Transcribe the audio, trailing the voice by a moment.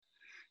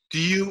Do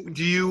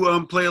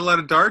you play a lot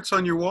of darts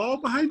on your wall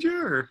behind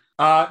you? Or?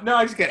 No,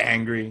 I just get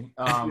angry.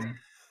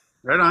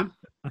 Right on.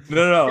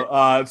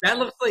 No. That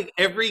looks like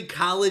every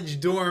college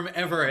dorm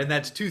ever, and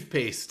that's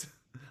toothpaste.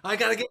 I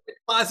gotta get the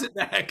closet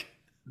back.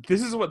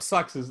 This is what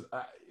sucks is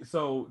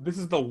so this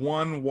is the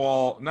one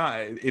wall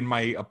not in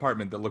my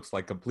apartment that looks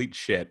like complete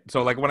shit.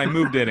 So like when I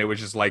moved in, it was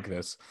just like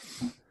this.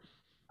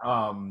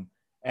 And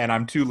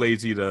I'm too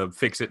lazy to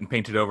fix it and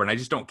paint it over, and I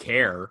just don't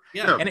care.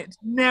 Yeah. And it's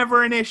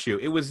never an issue.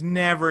 It was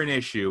never an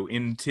issue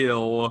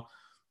until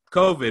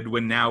COVID,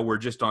 when now we're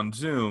just on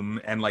Zoom,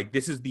 and like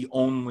this is the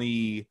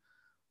only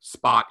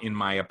spot in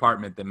my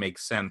apartment that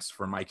makes sense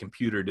for my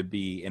computer to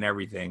be and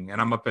everything.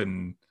 And I'm up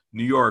in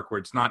New York, where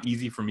it's not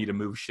easy for me to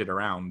move shit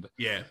around.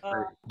 Yeah.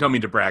 Don't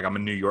mean to brag. I'm a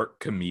New York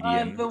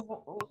comedian.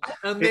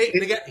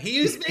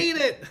 He's made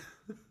it.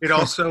 It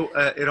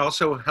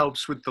also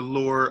helps with the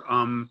lore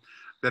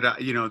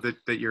that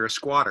you're a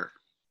squatter.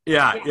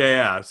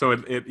 Yeah. So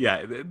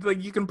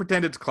like you can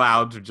pretend it's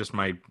clouds or just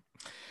my.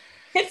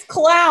 It's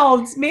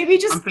clouds. Maybe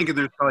just. I'm thinking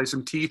there's probably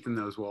some teeth in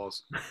those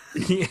walls.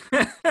 Yeah.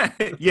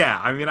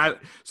 I mean, I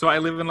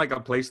live in like a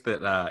place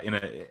that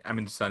I'm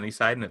in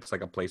Sunnyside, and it's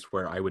like a place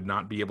where I would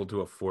not be able to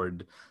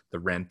afford the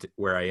rent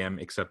where I am,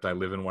 except I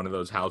live in one of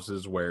those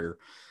houses where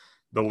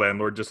the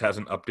landlord just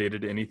hasn't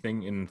updated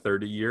anything in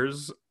 30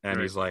 years. And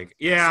He's like,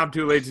 yeah, I'm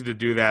too lazy to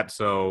do that.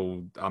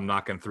 So I'm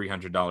knocking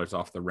 $300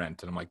 off the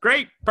rent. And I'm like,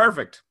 great,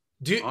 perfect.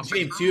 James,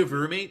 do you have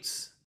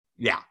roommates?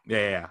 Yeah.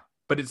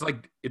 But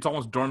it's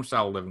almost dorm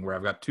style living, where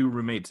I've got 2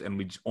 roommates and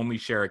we only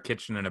share a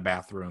kitchen and a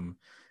bathroom,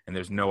 and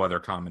there's no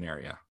other common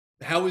area.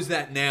 How is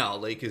that now?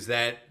 Like, is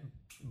that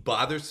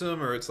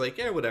bothersome, or it's like,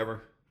 yeah,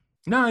 whatever?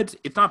 No,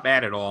 it's not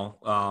bad at all.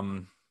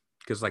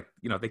 Because like,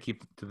 they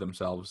keep to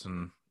themselves,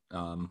 and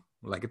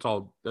like it's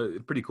all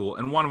pretty cool.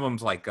 And one of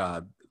them's like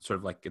sort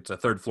of like it's a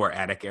 3rd floor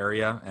attic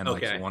area, and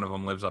like so one of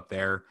them lives up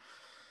there.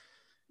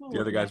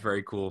 The other guy's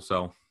very cool.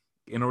 So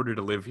in order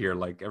to live here,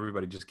 like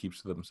everybody just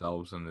keeps to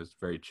themselves and is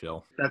very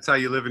chill. That's how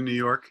you live in New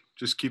York.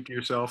 Just keep to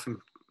yourself and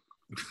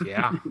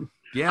yeah.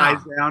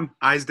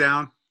 eyes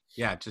down.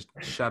 Yeah, just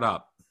shut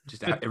up.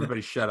 Just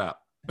everybody shut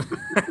up.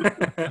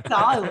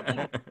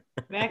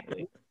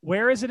 Exactly.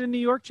 Where is it in New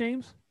York,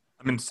 James?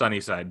 I'm in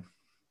Sunnyside.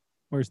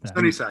 Where's that?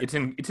 Sunnyside.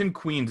 It's in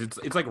Queens.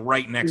 It's like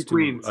right next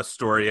to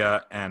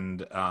Astoria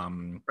and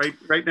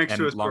right next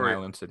to Astoria. Long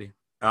Island City.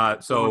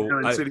 Long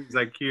Island City's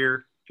like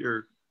here.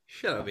 You're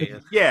shut up,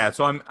 Ian. Yeah,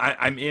 so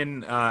I'm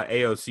in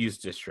AOC's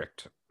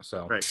district.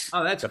 So right.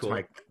 Oh, that's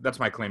cool. That's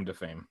my claim to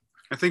fame.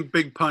 I think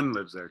Big Pun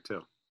lives there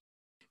too.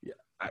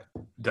 Yeah,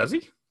 does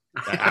he?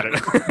 I don't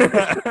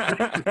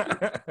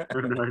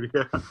know. No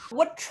idea.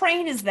 What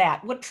train is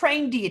that? What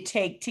train do you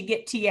take to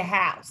get to your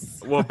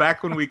house? Well,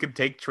 back when we could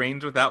take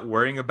trains without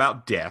worrying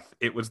about death,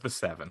 it was the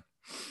 7.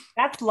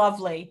 That's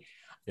lovely.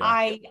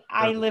 Yeah.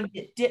 I lived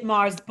at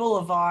Ditmars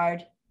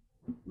Boulevard,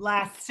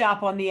 last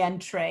stop on the N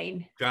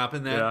train.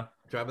 Dropping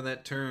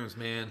that terms,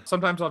 man.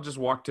 Sometimes I'll just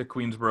walk to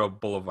Queensboro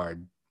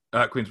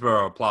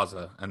Queensboro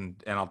Plaza, and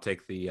I'll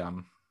take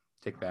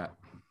that.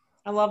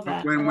 I love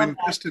that. When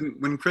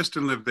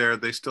Kristin lived there,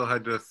 they still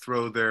had to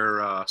throw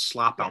their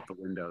slop out the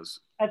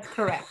windows. That's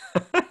correct.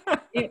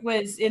 It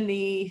was in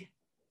the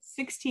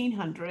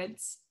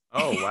 1600s.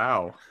 Oh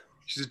wow,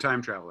 she's a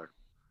time traveler.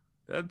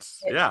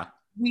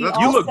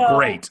 You look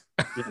great.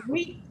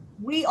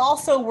 we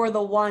also were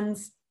the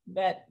ones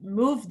that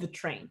moved the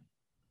train.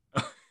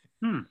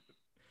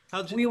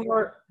 We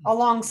were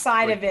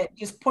alongside of it,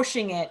 just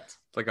pushing it.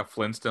 It's like a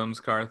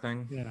Flintstones car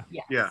thing. Yeah.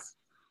 Yes. Yeah.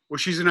 Well,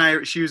 she was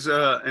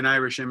an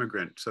Irish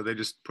immigrant, so they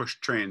just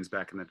pushed trains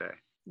back in the day.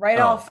 Right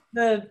off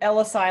the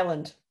Ellis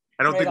Island.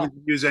 I don't think we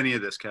can use any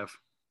of this, Kev.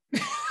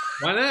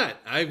 Why not?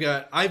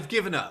 I've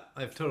given up.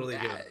 I've totally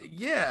given up.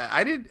 Yeah,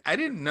 I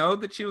didn't know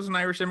that she was an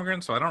Irish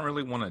immigrant, so I don't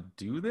really want to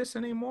do this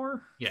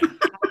anymore. Yeah.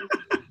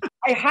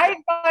 I hide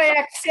my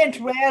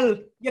accent well.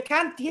 You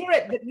can't hear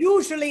it, but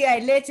usually I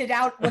let it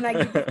out when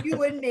I get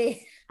you and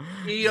me.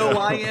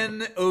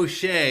 Eoin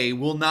O'Shea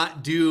will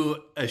not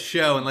do a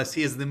show unless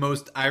he is the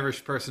most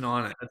Irish person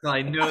on it. That's how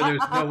I know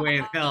there's no way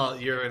in hell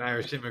you're an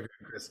Irish immigrant,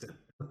 Kristin.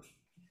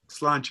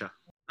 Sláinte.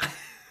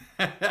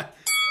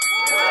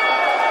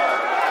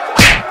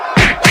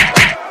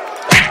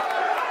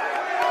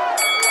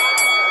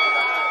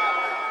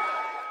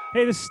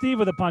 Hey, this is Steve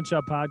with the Punch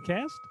Up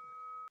Podcast.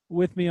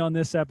 With me on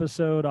this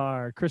episode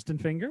are Kristin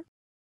Finger.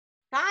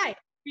 Hi,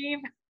 Steve.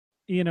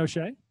 Eoin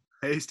O'Shea.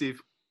 Hey, Steve.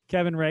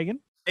 Kevin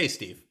Regan. Hey,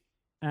 Steve.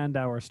 And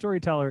our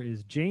storyteller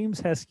is James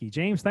Hesky.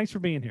 James, thanks for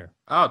being here.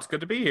 Oh, it's good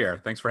to be here.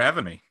 Thanks for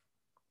having me.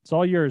 It's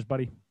all yours,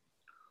 buddy.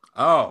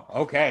 Oh,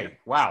 okay.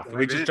 Wow.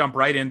 We just jump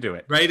right into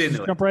it.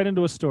 Jump right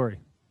into a story.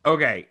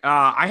 Okay.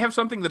 I have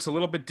something that's a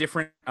little bit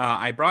different.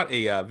 I brought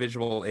a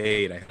visual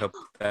aid. I hope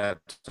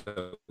that's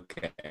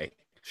okay.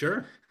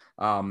 Sure.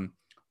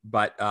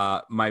 But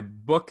my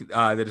book,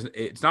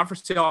 it's not for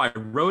sale. I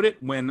wrote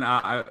it when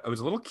I was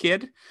a little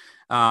kid,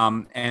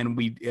 and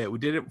we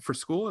did it for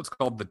school. It's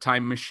called The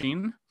Time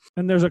Machine.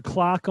 And there's a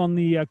clock on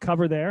the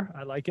cover there.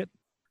 I like it.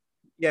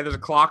 Yeah, there's a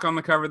clock on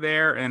the cover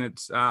there, and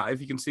it's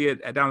if you can see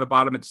it down at the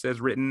bottom, it says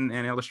written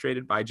and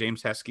illustrated by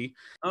James Hesky.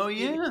 Oh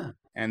yeah.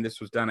 And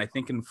this was done, I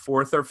think, in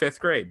 4th or 5th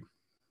grade.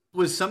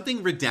 Was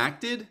something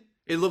redacted?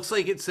 It looks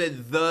like it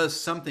said the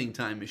something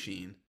time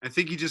machine. I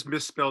think he just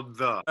misspelled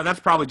the. That's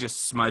probably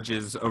just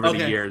smudges over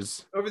the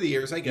years. Over the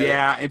years, I get it.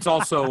 Yeah, it's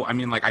also, I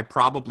mean, like I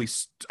probably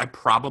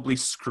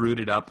screwed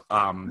it up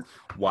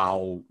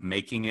while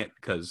making it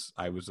because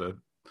I was a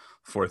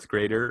 4th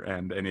grader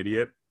and an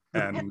idiot.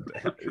 And,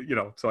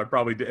 so I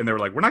probably did. And they were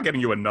like, we're not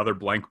getting you another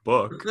blank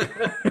book.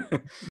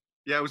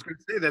 Yeah, I was going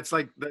to say that's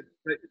like that.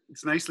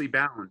 It's nicely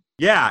bound.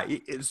 Yeah,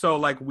 so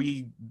like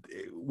we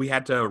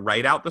had to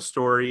write out the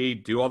story,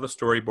 do all the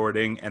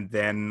storyboarding, and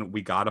then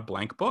we got a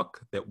blank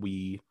book that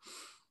we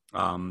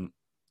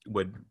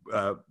would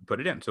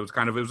put it in. So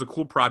it was a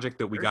cool project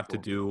that we got to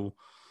do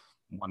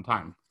one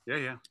time.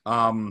 Yeah.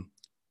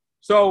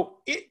 So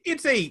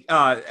it's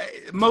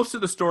most of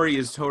the story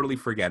is totally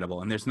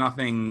forgettable, and there's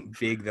nothing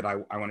big that I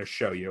want to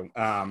show you.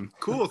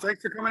 Cool.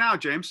 Thanks for coming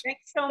out, James.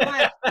 Thanks so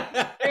much.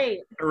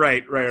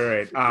 Great.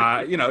 Right.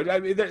 I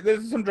mean,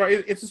 there's some.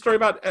 It's a story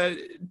about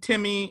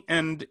Timmy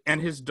and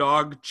his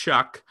dog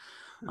Chuck.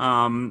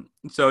 So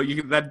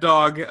that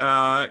dog,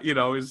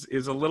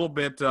 is a little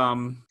bit.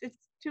 It's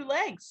 2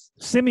 legs.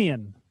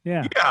 Simeon.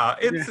 Yeah. Yeah,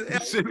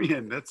 it's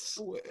Simeon. That's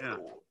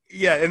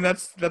yeah, and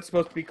that's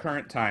supposed to be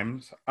current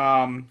times.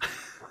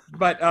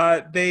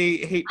 But they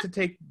hate to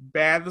take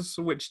baths,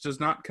 which does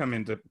not come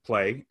into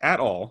play at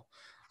all.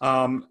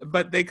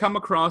 But they come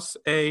across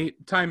a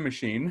time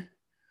machine,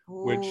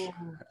 which,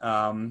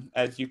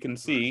 as you can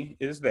see,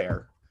 is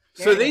there.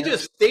 So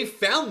they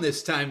found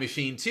this time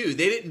machine too.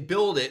 They didn't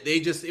build it.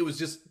 It was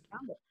just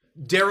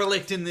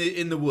derelict in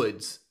the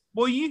woods.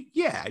 Well,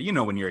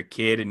 when you're a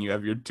kid and you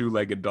have your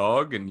 2-legged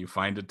dog and you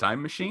find a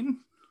time machine.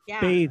 Yeah.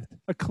 Bathed.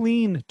 A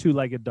clean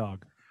 2-legged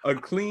dog. A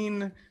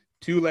clean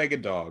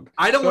 2-legged dog.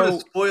 I don't want to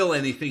spoil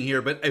anything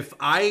here, but if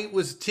I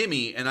was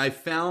Timmy and I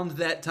found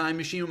that time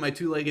machine with my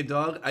 2-legged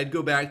dog, I'd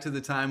go back to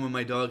the time when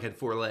my dog had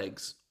 4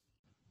 legs.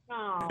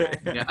 Oh.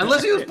 Yeah.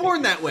 Unless he was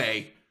born that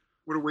way.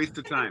 what a waste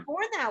of time.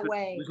 Born that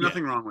way. There's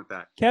nothing wrong with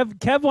that.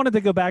 Kev wanted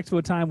to go back to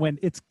a time when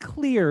it's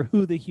clear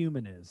who the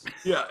human is.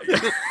 Yeah.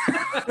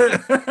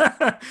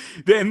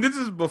 And this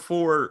is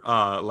before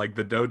like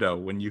the dodo,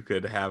 when you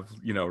could have,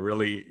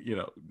 really,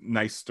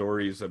 nice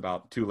stories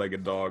about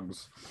 2-legged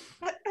dogs.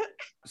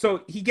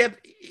 So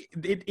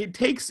it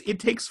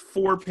takes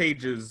 4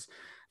 pages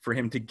for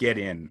him to get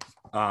in.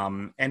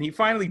 And he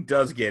finally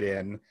does get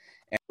in.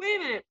 Wait a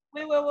minute.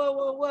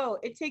 Whoa.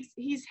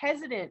 He's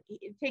hesitant.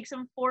 It takes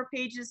him 4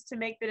 pages to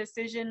make the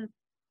decision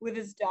with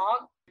his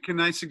dog. Can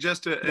I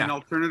suggest an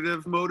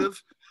alternative motive?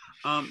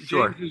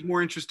 Sure. James is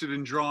more interested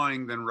in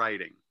drawing than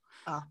writing.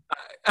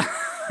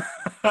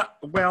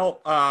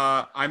 Well,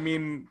 I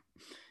mean,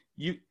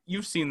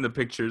 you've seen the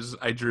pictures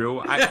I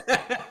drew.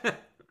 I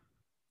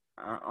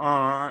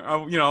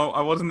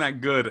wasn't that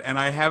good, and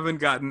I haven't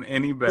gotten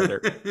any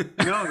better.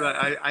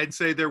 No, I'd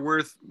say they're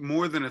worth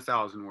more than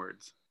 1,000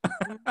 words.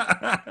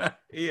 I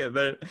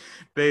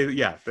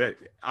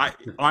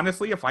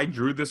honestly, if I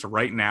drew this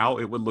right now,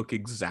 it would look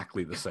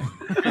exactly the same.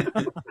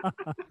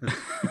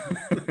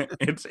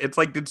 It's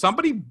like, did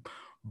somebody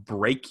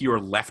break your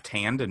left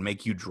hand and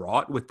make you draw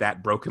it with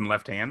that broken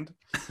left hand?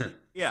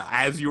 Yeah,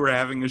 as you were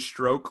having a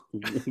stroke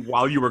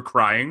while you were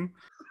crying.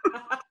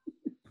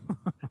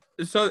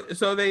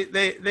 So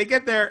they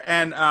get there,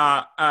 and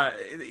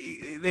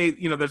they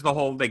there's the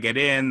whole, they get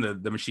in,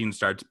 the machine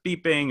starts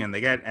beeping, and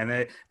they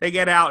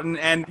get out,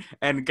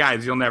 and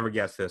guys, you'll never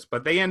guess this,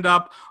 but they end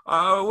up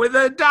with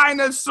a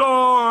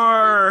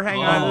dinosaur. Hang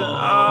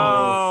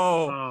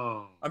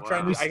on. I'm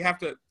trying to, I have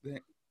to,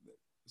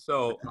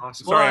 so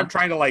Awesome. sorry, I'm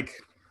trying to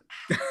like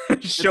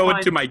show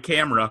it to my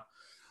camera.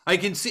 I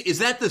can see. Is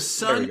that the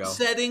sun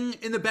setting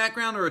in the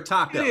background or a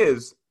taco? It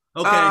is.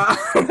 Okay.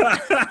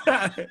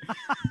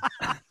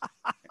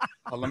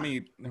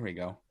 There we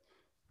go.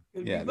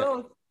 Yeah.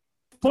 Both.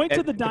 Point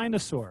to the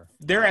dinosaur.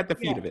 They're at the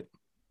feet of it.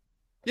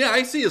 Yeah,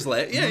 I see his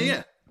leg.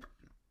 Yeah.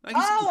 I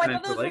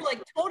thought those were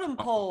like totem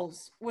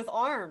poles with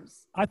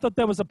arms. I thought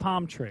that was a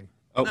palm tree.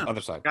 Oh, no.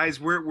 Other side. Guys,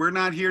 we're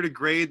not here to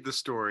grade the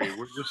story.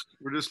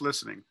 We're just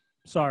listening.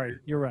 Sorry,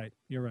 you're right.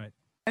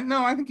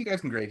 No, I think you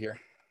guys can grade here.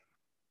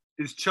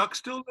 Is Chuck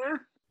still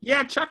there?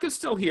 Yeah, Chuck is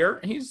still here.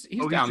 He's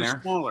down just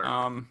there.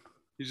 Smaller.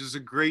 He's just a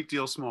great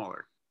deal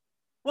smaller.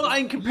 Well,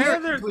 I can compare.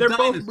 They're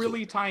both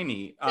really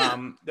tiny.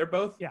 They're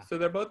both so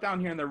they're both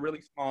down here and they're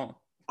really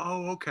small.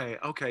 Oh, okay.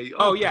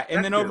 Oh yeah,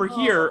 and then over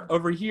here,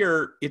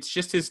 it's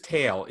just his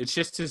tail.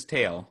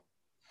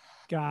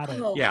 Got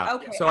it. Oh, Yeah.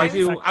 okay. So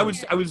I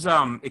was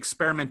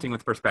experimenting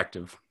with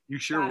perspective. You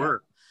sure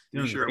were.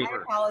 I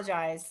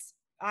apologize.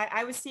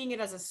 I was seeing it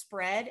as a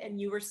spread,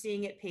 and you were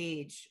seeing it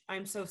page.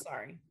 I'm so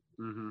sorry.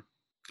 Mm-hmm.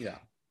 Yeah.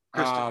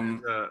 Kristin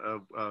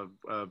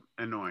is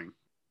annoying.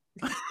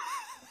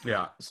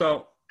 Yeah.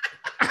 So.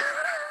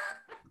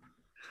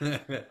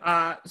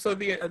 So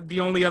the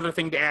only other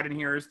thing to add in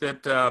here is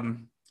that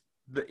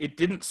it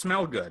didn't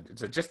smell good.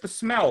 It's just the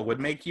smell would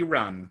make you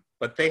run,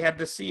 but they had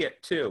to see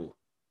it too.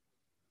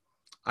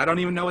 I don't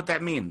even know what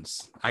that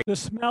means. The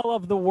smell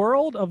of the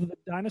world of the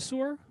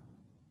dinosaur.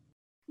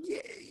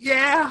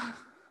 Yeah.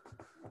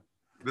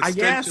 The I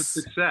stench of guess.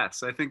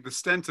 success. I think the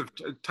stench of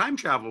time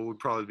travel would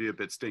probably be a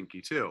bit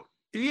stinky too.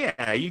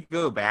 Yeah, you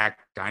go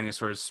back.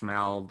 Dinosaurs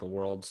smell. The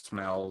world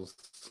smells.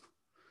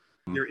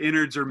 Your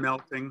innards are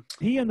melting.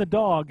 He and the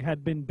dog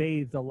had been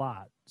bathed a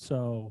lot,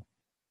 so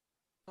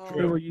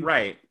they were used.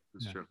 Right.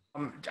 That's true.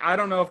 I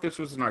don't know if this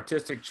was an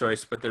artistic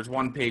choice, but there's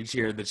one page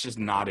here that's just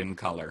not in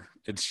color.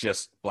 It's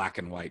just black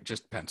and white,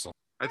 just pencil.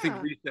 I think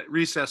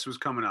recess was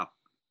coming up.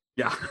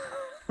 Yeah.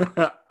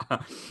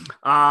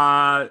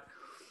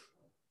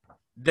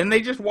 Then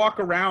they just walk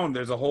around.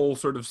 There's a whole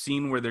sort of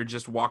scene where they're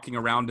just walking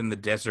around in the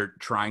desert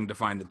trying to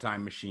find the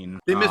time machine.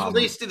 They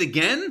misplaced it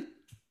again?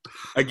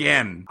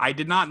 Again, I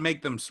did not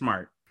make them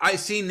smart. I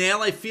see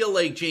now. I feel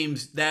like,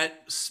 James,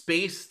 that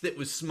space that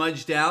was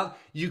smudged out,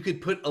 you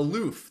could put the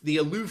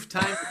aloof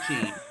time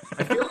machine.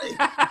 I feel like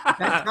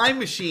that time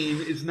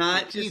machine is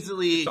not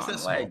easily It's on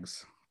accessible.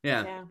 legs.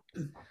 Yeah.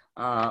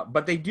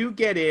 But they do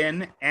get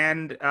in,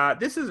 and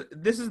this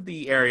is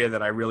the area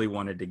that I really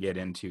wanted to get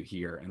into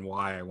here, and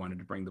why I wanted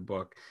to bring the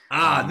book.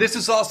 This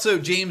is also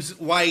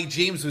why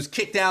James was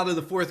kicked out of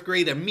the 4th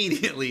grade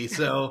immediately.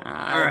 So,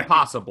 all right.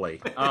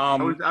 Possibly.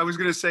 I was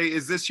going to say,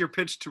 is this your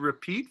pitch to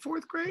repeat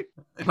 4th grade?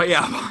 But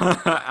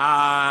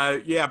yeah,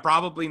 yeah,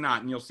 probably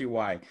not, and you'll see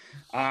why.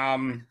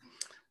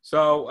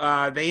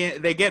 So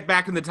they get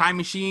back in the time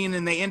machine,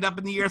 and they end up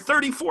in the year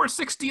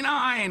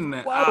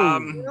 3469.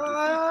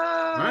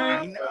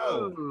 I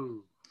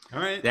know. All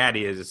right. That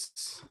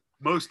is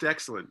Most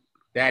excellent.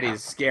 that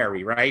is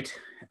scary, right?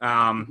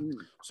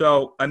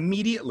 So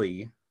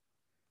immediately,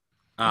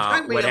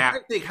 what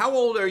happened? How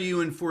old are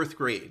you in 4th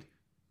grade?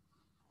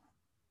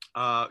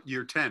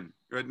 You're 10.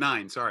 Or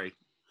 9, sorry.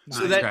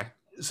 So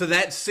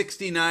that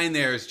 69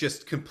 there is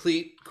just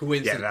complete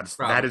coincidence.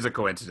 Yeah, that is a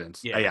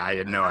coincidence. Yeah, I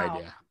had no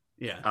idea.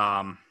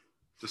 Yeah.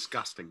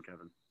 Disgusting,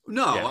 Kevin.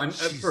 No, Yeah. I'm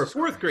for a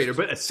 4th grader,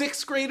 but a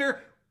 6th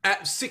grader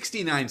at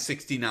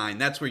 69.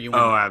 That's where you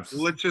Oh, went.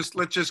 absolutely.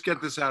 Let's just get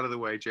this out of the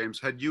way, James.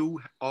 Had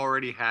you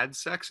already had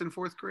sex in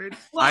 4th grade?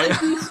 Well,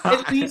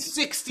 at least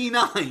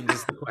 69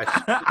 is the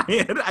question.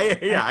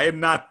 I had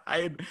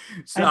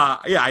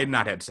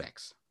not had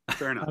sex,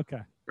 Fair enough. Okay.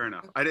 Fair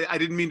enough. I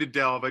didn't mean to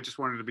delve. I just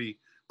wanted to be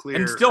clear.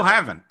 and still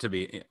haven't to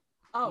be.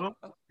 Well,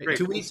 Oh, great.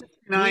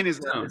 69 is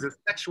a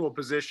sexual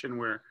position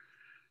where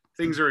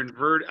things are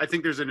inverted. I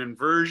think there's an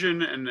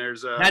inversion, and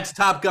there's a. That's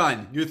Top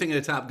Gun. You're thinking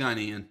of Top Gun,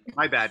 Ian.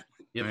 My bad.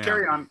 Yep. Yeah.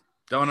 Carry on.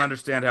 Don't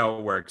understand how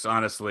it works.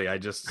 Honestly, I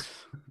just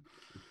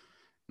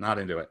not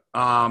into it.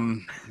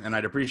 And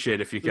I'd appreciate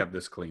if you kept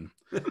this clean.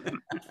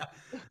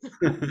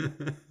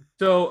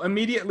 So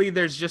immediately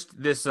there's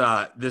just this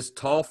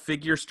tall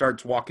figure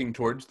starts walking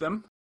towards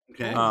them.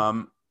 Okay.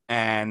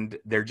 And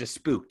they're just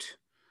spooked.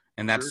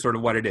 And that's Sure. sort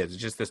of what it is.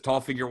 It's just this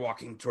tall figure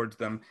walking towards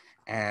them,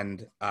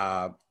 and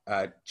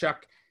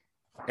Chuck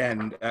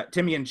and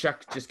Timmy and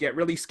Chuck just get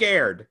really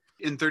scared.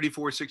 In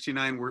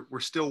 3469, we're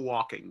still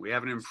walking. We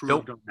haven't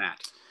improved on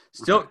that.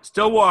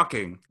 Still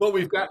walking. Well,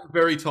 we've gotten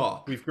very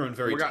tall. We've grown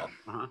very tall.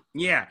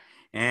 Yeah,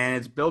 and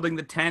it's building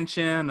the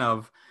tension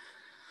of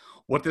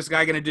what this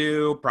guy gonna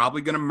do.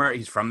 Probably gonna murder.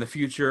 He's from the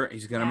future.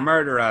 He's gonna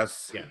murder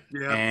us. Yeah.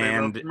 Yeah,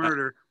 And, they love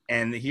murder.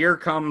 And here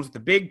comes the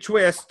big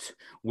twist,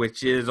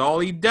 which is all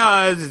he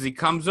does is he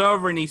comes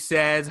over and he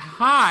says,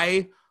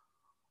 "Hi,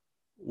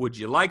 would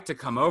you like to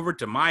come over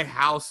to my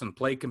house and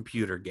play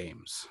computer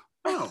games?"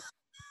 Oh,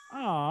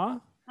 Aw.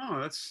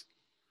 that's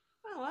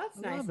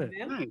nice Love of it.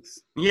 him.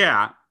 nice.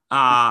 Yeah.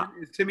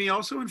 Is Timmy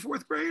also in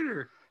 4th grade,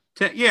 or?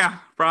 Yeah,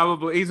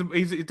 probably. He's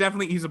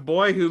definitely a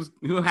boy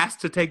who has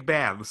to take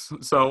baths.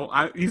 So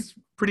he's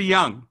pretty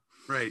young.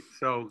 Right.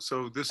 So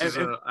this is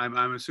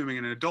I'm assuming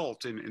an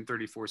adult in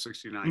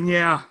 3469.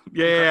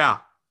 Yeah.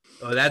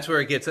 Oh, that's where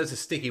it gets. That's a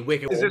sticky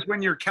wicket. Is this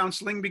when your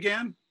counseling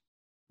began?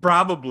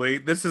 Probably.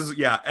 This is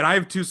and I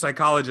have 2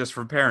 psychologists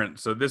for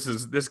parents, so this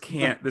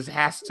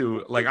has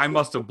to, like, I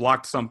must have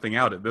blocked something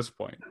out at this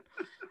point.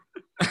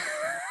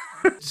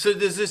 So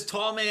does this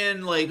tall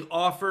man like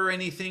offer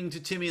anything to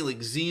Timmy,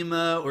 like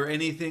Zima or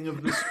anything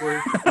of the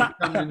sort?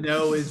 Come to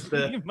know is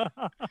the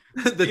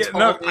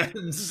tall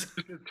man's.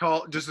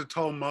 Just a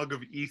tall mug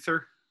of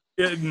ether.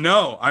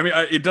 No, I mean,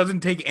 it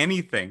doesn't take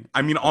anything.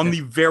 I mean, on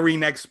the very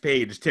next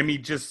page, Timmy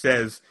just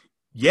says,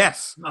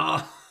 "Yes,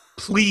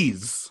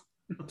 please."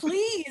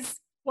 Please.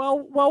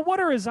 Well, what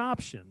are his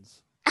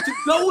options? To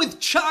go with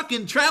Chuck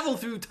and travel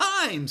through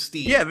time,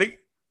 Steve. Yeah,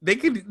 they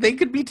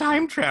could be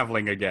time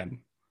traveling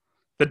again.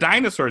 The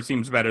dinosaur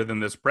seems better than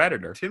this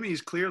predator.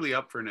 Timmy's clearly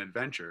up for an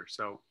adventure.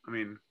 So, I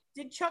mean,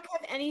 Did Chuck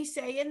have any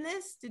say in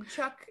this? Did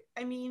Chuck,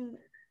 I mean.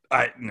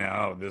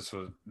 No,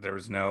 there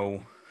was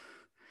no.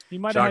 He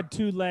might have had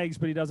 2 legs,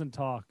 but he doesn't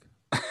talk.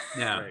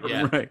 Yeah.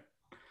 Right.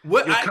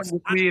 What? you come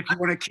with me if you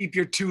want to keep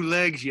your 2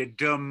 legs, you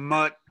dumb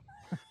mutt.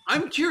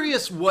 I'm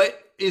curious what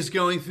is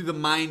going through the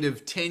mind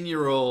of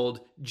 10-year-old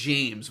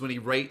James when he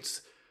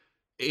writes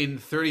in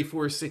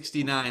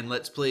 3469,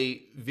 let's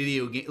play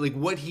video game, like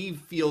what he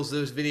feels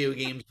those video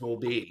games will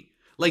be.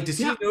 Like, does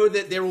he know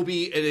that there will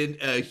be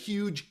a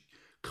huge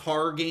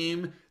car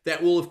game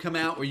that will have come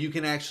out where you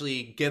can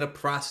actually get a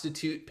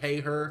prostitute, pay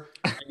her,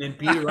 and then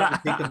beat her up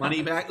and take the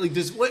money back? Like,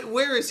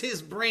 where is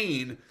his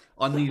brain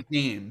on these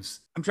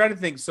games? I'm trying to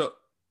think. So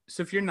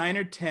if you're 9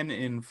 or 10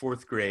 in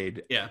 4th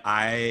grade,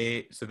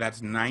 so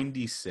that's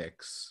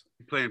 96.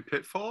 You playing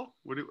Pitfall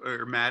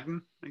or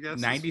Madden, I guess.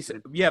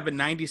 96. Yeah, but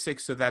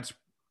 96. So that's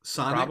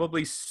Sonic?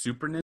 probably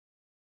Super Nintendo.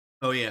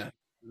 Oh yeah.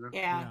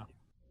 Yeah.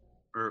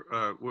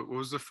 Or what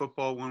was the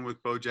football one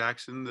with Bo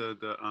Jackson?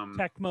 The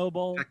Tech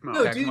Mobile. Tecmo.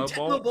 No, Tecmo dude, Bowl?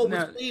 Tecmo Bowl was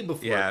No, way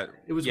before. yeah,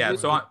 It was yeah, way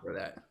so before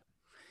that.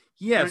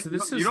 Yeah, so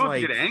this is you don't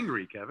like have to get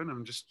angry, Kevin.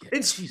 I'm just.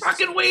 It's Jesus.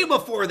 fucking way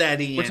before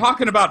that, Ian. We're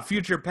talking about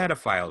future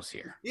pedophiles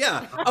here.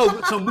 Yeah.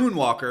 Oh, so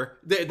Moonwalker.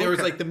 There was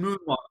like the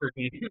Moonwalker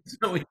game.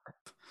 So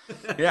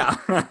Yeah,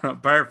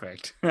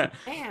 perfect.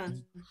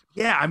 Man.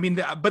 Yeah, I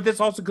mean, but this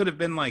also could have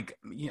been like,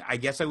 I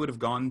guess I would have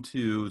gone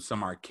to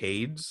some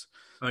arcades.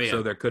 oh yeah.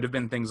 So there could have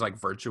been things like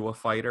Virtua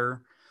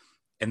Fighter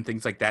and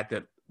things like that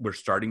were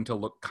starting to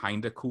look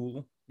kind of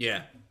cool.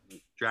 yeah.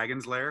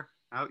 Dragon's Lair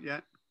out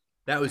yet?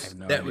 That I was have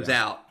no was idea.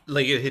 out.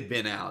 Like it had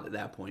been out at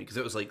that point because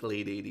it was like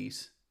late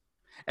 80s.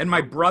 And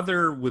my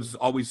brother was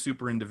always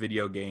super into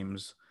video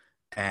games.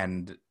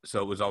 And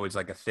so it was always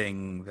like a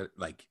thing that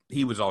like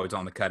he was always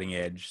on the cutting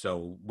edge.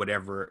 So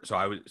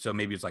so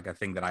maybe it's like a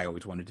thing that I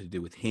always wanted to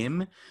do with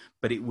him,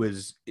 but it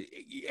was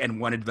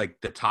and wanted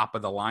like the top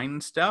of the line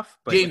stuff.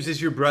 But James,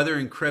 is your brother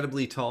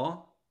incredibly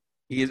tall?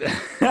 he's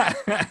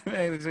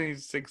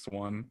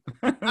 6'1".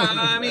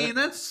 I mean,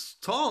 that's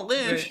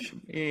tall-ish.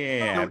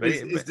 Yeah. No, but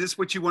is this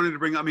what you wanted to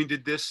bring? I mean,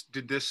 did this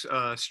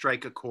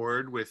strike a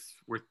chord with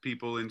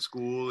people in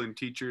school and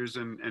teachers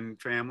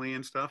and family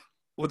and stuff?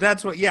 Well,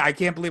 that's what. Yeah, I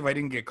can't believe I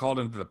didn't get called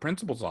into the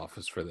principal's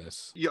office for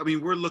this. Yeah, I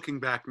mean, we're looking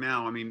back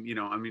now. I mean,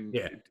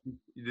 Yeah.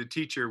 the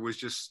teacher was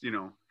just,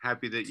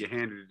 happy that you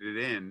handed it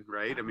in,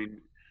 right? I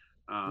mean,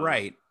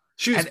 Right.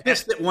 She was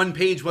pissed that one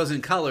page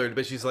wasn't colored,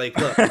 but she's like,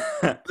 look,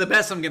 the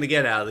best I'm going to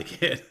get out of the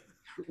kid.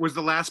 Was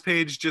the last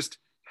page just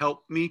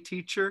 "Help me,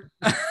 teacher"?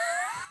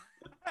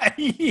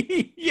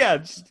 Yeah.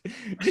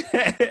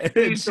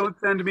 Please don't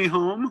send me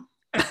home.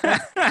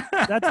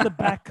 That's the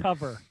back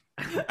cover.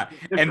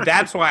 And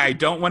that's why I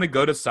don't want to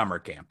go to summer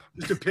camp.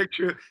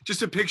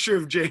 Just a picture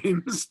of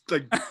James.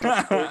 Like,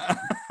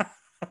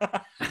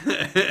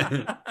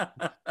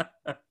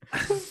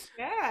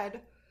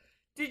 Dad,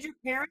 did your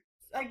parents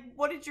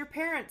what did your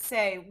parents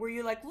say? Were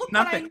you like, look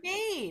Nothing. what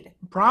I made?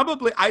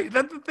 Probably.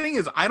 That's the thing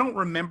is, I don't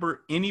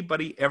remember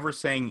anybody ever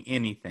saying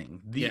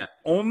anything. The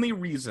only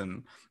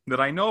reason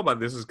that I know about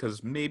this is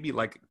because maybe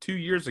like 2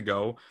 years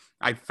ago,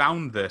 I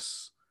found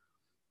this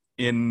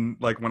in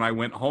like when I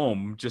went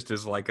home, just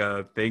as like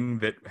a thing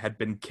that had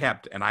been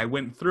kept, and I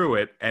went through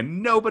it,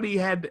 and nobody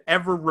had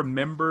ever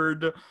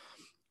remembered.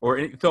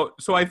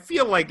 So I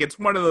feel like it's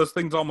one of those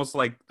things, almost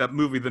like that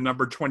movie, The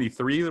Number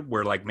 23,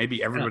 where like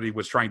maybe everybody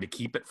was trying to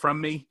keep it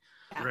from me.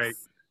 Yes. Right.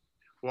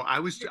 Well,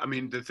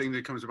 the thing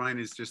that comes to mind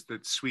is just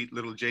that sweet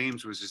little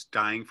James was just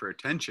dying for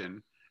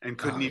attention and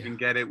couldn't even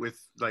get it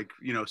with like,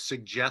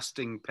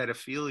 suggesting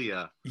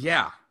pedophilia.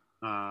 Yeah.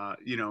 So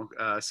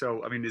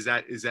I mean, is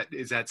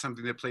that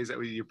something that plays out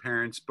with your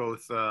parents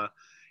both,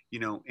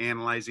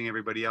 analyzing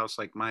everybody else?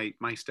 Like my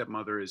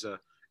stepmother is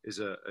a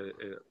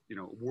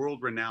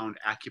world-renowned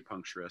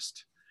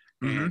acupuncturist,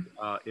 and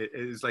it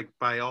is like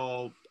by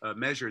all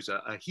measures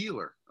a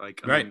healer. Like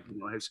right.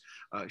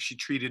 She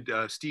treated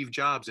Steve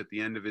Jobs at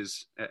the end of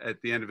his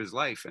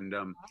life, and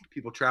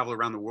people travel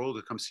around the world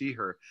to come see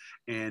her,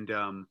 and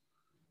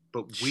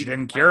but we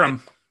didn't cure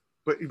him.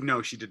 But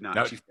no, she did not.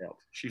 No.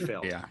 She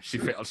failed. Yeah, she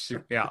failed.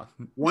 Yeah.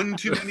 One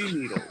too many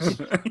needles.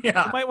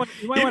 Yeah. You might want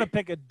to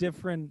pick a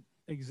different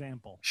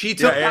example. She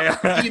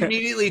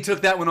immediately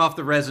took that one off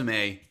the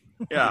resume.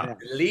 Yeah.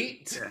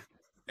 Elite.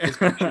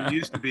 Yeah. She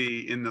used to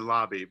be in the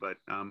lobby, but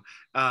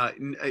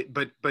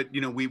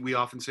we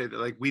often say that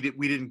like we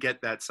didn't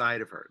get that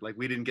side of her. Like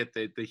we didn't get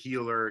the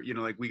healer.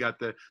 Like we got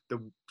the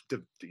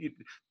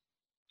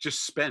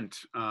just spent.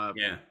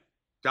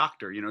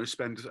 Doctor,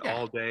 spend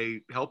all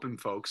day helping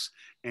folks,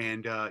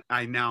 and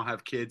I now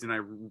have kids, and I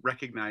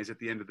recognize at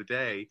the end of the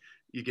day,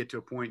 you get to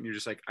a point and you're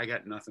just like, I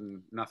got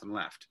nothing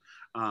left.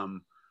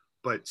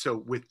 But so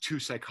with two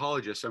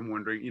psychologists, I'm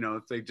wondering,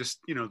 if they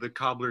just, the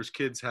cobbler's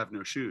kids have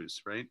no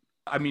shoes, right?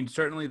 I mean,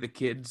 certainly the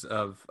kids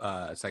of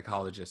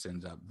psychologists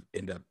end up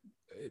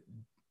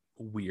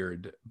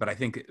weird, but I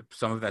think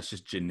some of that's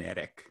just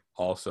genetic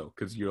also,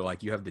 because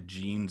you have the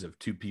genes of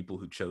two people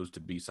who chose to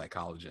be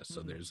psychologists.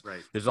 So there's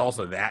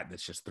also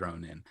that's just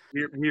thrown in.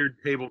 Weird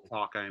table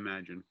talk, I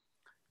imagine.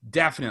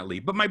 Definitely.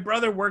 But my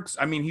brother works,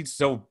 I mean, he's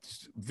so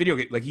video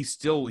game, like he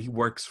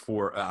works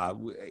for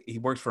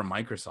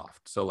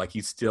Microsoft. So like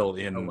he's still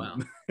in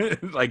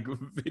like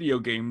video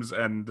games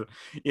and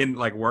in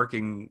like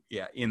working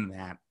in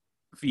that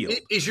field.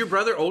 Is your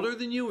brother older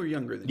than you or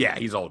younger than you? Yeah,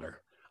 he's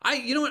older.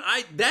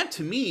 That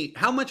to me,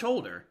 how much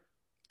older?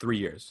 3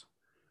 years.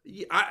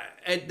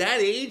 At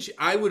that age,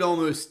 I would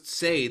almost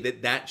say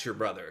that that's your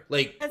brother.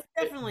 Like That's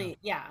definitely,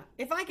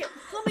 if I could,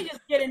 let me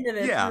just get into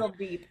this real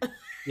deep.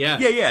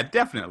 Yeah,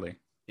 definitely.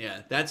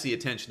 Yeah, that's the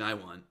attention I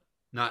want.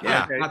 Not,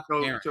 Yeah. Okay, not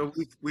so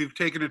we've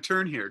taken a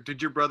turn here.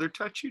 Did your brother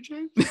touch you,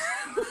 James?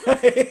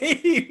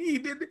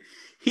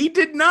 He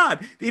did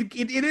not.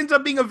 It ends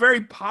up being a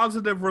very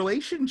positive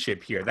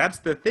relationship here. That's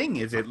the thing.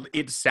 Is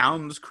it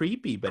sounds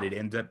creepy, but it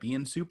ends up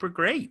being super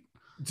great.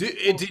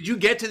 Did you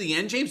get to the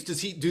end, James?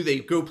 Do they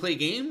go play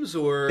games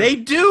or They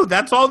do.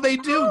 That's all they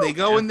do. They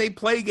go and they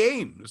play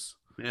games.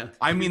 Yeah.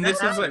 I mean,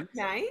 this is like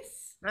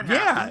Nice.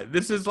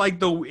 this is like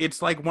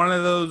it's like one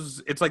of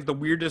those. It's like the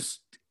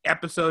weirdest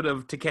episode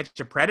of To Catch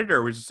a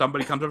Predator, where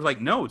somebody comes over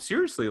like, no,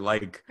 seriously,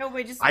 like No,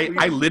 we just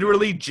I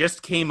literally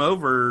just came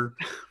over.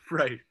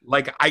 Right.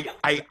 Like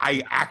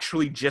I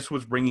actually just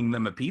was bringing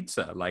them a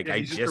pizza. Like Yeah, I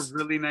he's just a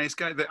really nice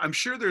guy. I'm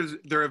sure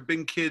there have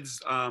been kids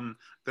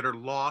that are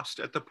lost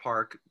at the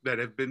park that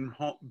have been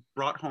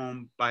brought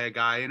home by a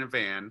guy in a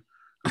van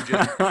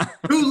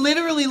who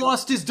literally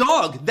lost his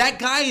dog. That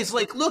guy is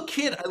like, look,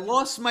 kid, I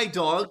lost my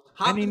dog.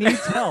 And he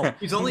needs help.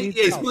 He's only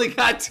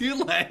got 2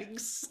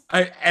 legs.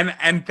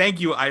 and thank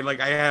you. I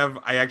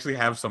actually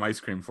have some ice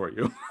cream for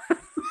you.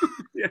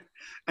 Yeah.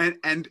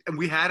 And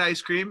we had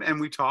ice cream and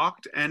we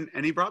talked and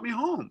he brought me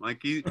home.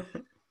 Like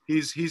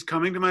he's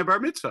coming to my bar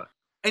mitzvah.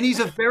 And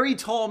he's a very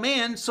tall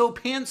man, so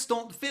pants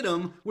don't fit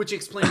him, which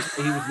explains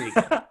why he was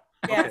naked.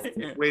 Yes.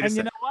 Okay, wait a And second.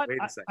 you know what? Wait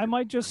a second. I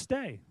might just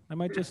stay. I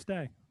might just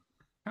stay.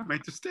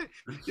 Might just stay.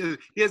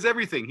 He has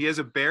everything. He has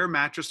a bare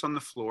mattress on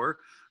the floor.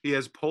 He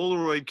has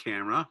Polaroid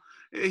camera.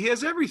 He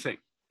has everything.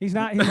 He's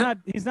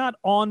not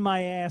on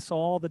my ass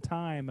all the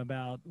time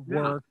about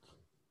work,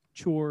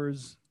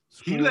 chores.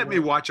 He let me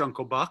watch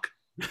Uncle Buck.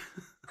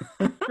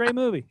 Great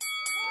movie.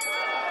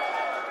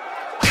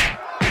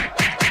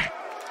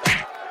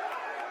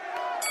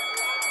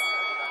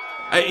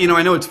 I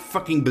know it's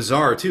fucking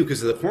bizarre too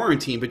because of the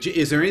quarantine. But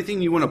is there anything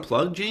you want to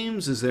plug,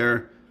 James? Is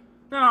there?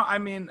 No, I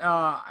mean,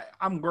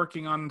 I'm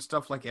working on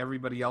stuff like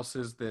everybody else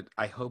is that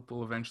I hope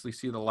will eventually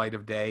see the light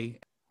of day.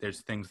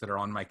 There's things that are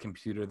on my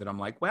computer that I'm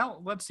like,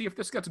 well, let's see if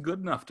this gets good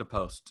enough to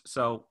post.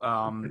 So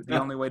the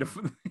only way to,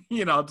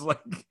 it's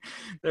like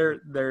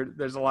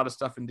there's a lot of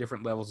stuff in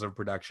different levels of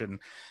production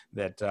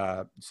that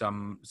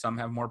some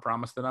have more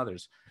promise than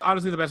others.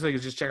 Honestly, the best thing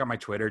is just check out my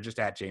Twitter, just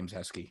at James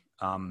Hesky.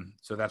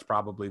 So that's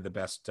probably the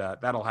best.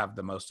 That'll have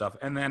the most stuff.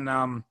 And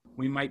then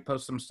we might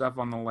post some stuff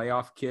on the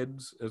Layoff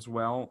Kids as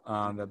well.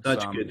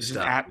 That's good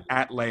stuff.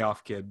 At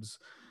Layoff Kids,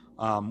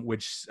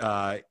 which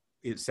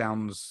it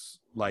sounds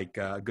like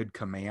a good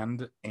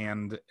command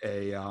and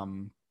a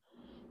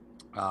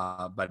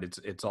but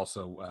it's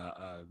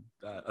also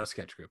a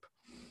sketch group.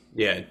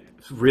 Yeah,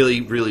 really,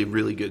 really,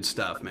 really good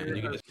stuff, man.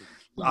 You guys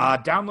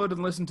download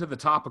and listen to The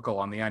Topical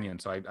on The Onion.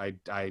 So I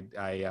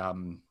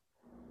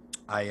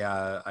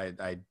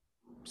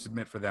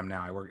submit for them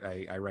now.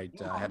 I write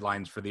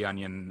headlines for The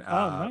Onion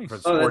nice. for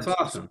That's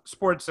awesome.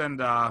 Sports and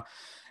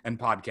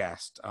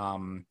podcast.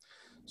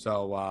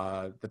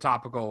 So The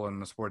Topical and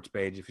the sports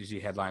page, if you see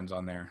headlines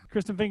on there.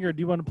 Kristin Finger, do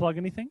you want to plug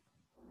anything?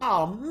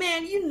 Oh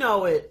man, you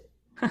know it.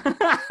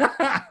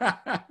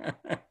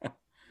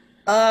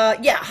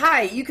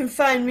 Hi, you can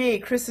find me,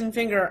 Kristin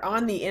Finger,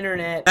 on the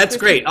internet. That's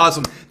great.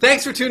 Awesome.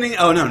 Thanks for tuning.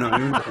 Oh, no.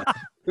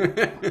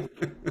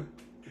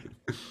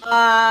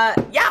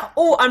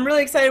 I'm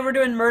really excited. We're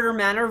doing Murder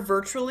Manor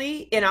virtually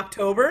in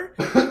October.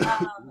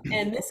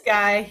 And this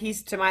guy,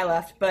 he's to my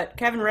left, but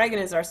Kevin Regan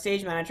is our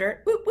stage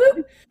manager. Whoop,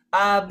 whoop.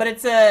 But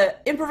it's a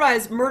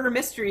improvised murder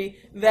mystery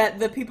that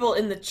the people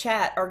in the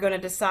chat are going to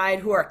decide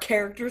who our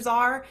characters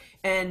are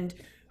and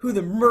who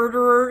the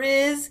murderer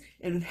is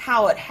and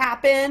how it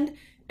happened.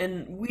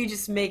 And we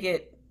just make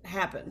it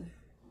happen.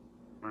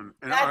 And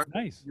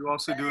Nice. you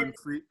also doing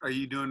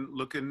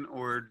looking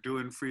or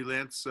doing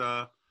freelance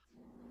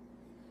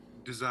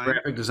design?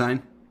 Graphic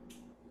design.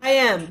 I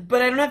am,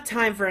 but I don't have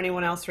time for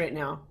anyone else right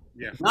now.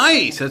 Yeah.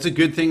 Nice. That's a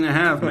good thing to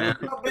have, man.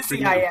 How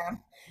busy I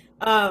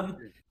am.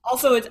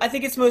 Also, I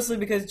think it's mostly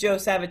because Joe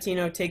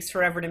Sabatino takes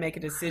forever to make a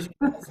decision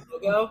on his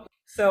logo.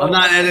 So I'm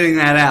not editing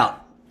that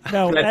out.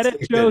 No, That's edit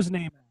good. Joe's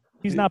name.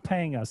 He's not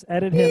paying us.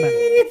 Edit him out.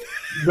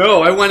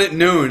 No, I want it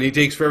known. He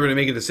takes forever to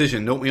make a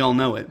decision. Don't we all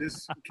know it?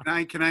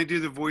 Can I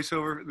do the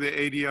voiceover, the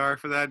ADR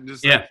for that? And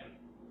just Yeah.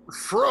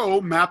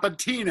 Fro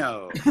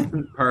Mapatino.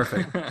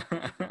 Perfect.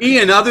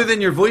 Ian, other than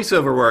your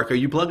voiceover work, are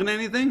you plugging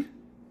anything?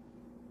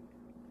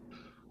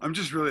 I'm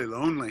just really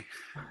lonely.